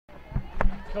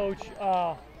Coach,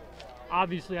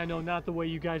 obviously I know not the way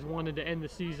you guys wanted to end the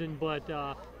season, but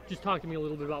just talk to me a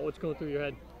little bit about what's going through your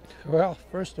head. Well,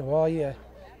 first of all, you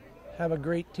have a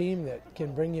great team that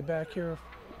can bring you back here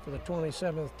for the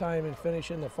 27th time and finish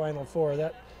in the Final Four.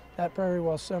 That very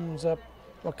well sums up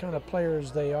what kind of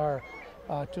players they are.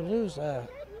 To lose a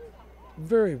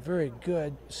very, very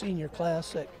good senior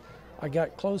class that I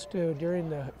got close to during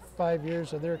the 5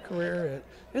 years of their career,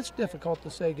 it's difficult to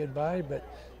say goodbye, but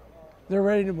they're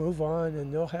ready to move on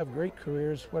and they'll have great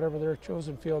careers, whatever their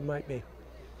chosen field might be.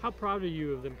 How proud are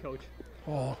you of them, Coach?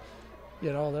 Oh,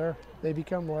 you know, they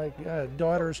become like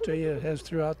daughters to you as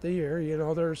throughout the year. You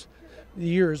know, there's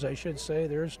years, I should say.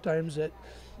 There's times that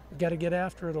you got to get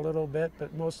after it a little bit,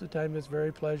 but most of the time it's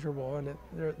very pleasurable, and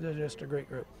they're just a great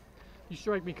group. You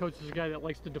strike me, Coach, as a guy that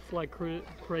likes to deflect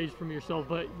praise from yourself,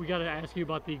 but we got to ask you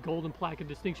about the Golden Plaque of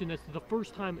Distinction. That's the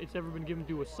first time it's ever been given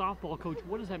to a softball coach.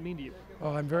 What does that mean to you?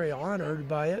 Oh, I'm very honored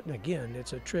by it, and again,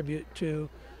 it's a tribute to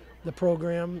the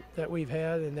program that we've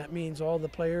had, and that means all the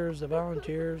players, the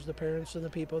volunteers, the parents, and the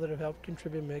people that have helped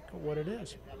contribute and make what it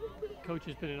is. Coach,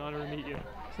 it's been an honor to meet you.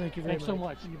 Thank you very much. Thanks so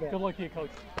much. Good luck to you, Coach.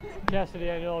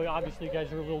 Kassidi, I know obviously you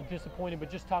guys are a little disappointed,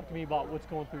 but just talk to me about what's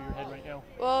going through your head right now.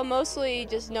 Well, mostly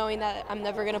just knowing that I'm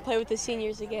never going to play with the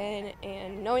seniors again,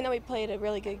 and knowing that we played a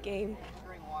really good game.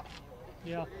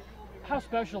 Yeah. How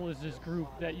special is this group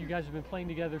that you guys have been playing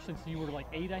together since you were like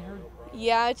 8, I heard?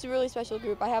 Yeah, it's a really special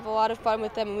group. I have a lot of fun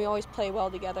with them, and we always play well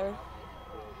together.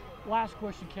 Last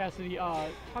question, Kassidi.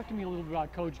 Talk to me a little bit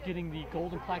about Coach getting the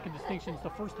Golden Plaque of Distinction. It's the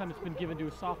first time it's been given to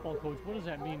a softball coach. What does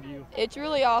that mean to you? It's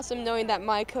really awesome knowing that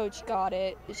my coach got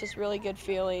it. It's just a really good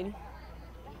feeling.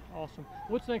 Awesome.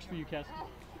 What's next for you, Kassidi?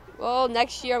 Well,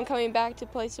 next year I'm coming back to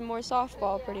play some more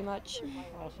softball, pretty much.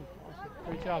 Awesome.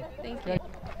 Great job. Thank you.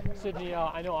 Sydney,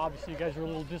 I know obviously you guys are a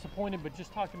little disappointed, but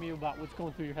just talk to me about what's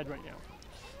going through your head right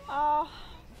now.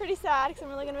 Pretty sad because I'm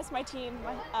really going to miss my team,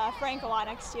 Frank, a lot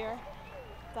next year.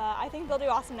 But I think they'll do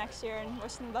awesome next year, and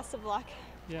wish them the best of luck.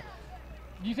 Yeah.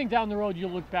 Do you think down the road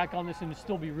you'll look back on this and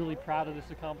still be really proud of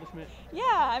this accomplishment? Yeah,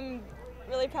 I'm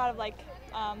really proud of my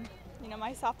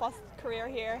softball career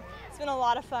here. It's been a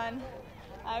lot of fun.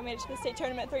 I made it to the state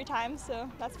tournament 3 times, so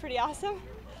that's pretty awesome.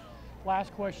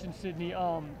 Last question, Sydney.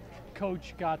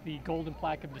 Coach got the Golden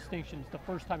Plaque of Distinction. It's the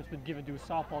first time it's been given to a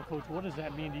softball coach. What does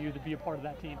that mean to you to be a part of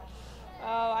that team?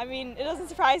 Oh, I mean, it doesn't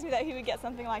surprise me that he would get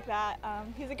something like that.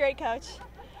 He's a great coach.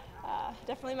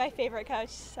 Definitely my favorite coach.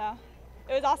 So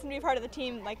it was awesome to be part of the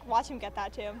team. Like, watch him get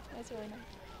that too. It's really nice.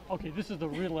 Okay, this is the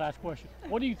real last question.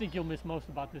 What do you think you'll miss most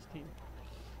about this team?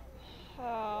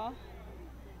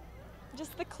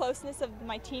 Just the closeness of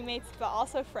my teammates, but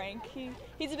also Frank.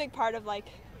 He's a big part of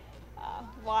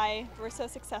why we're so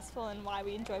successful and why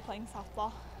we enjoy playing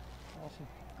softball. Awesome.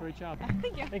 Great job.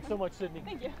 Thank you. Thanks so much, Sydney.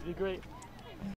 Thank you. You did great.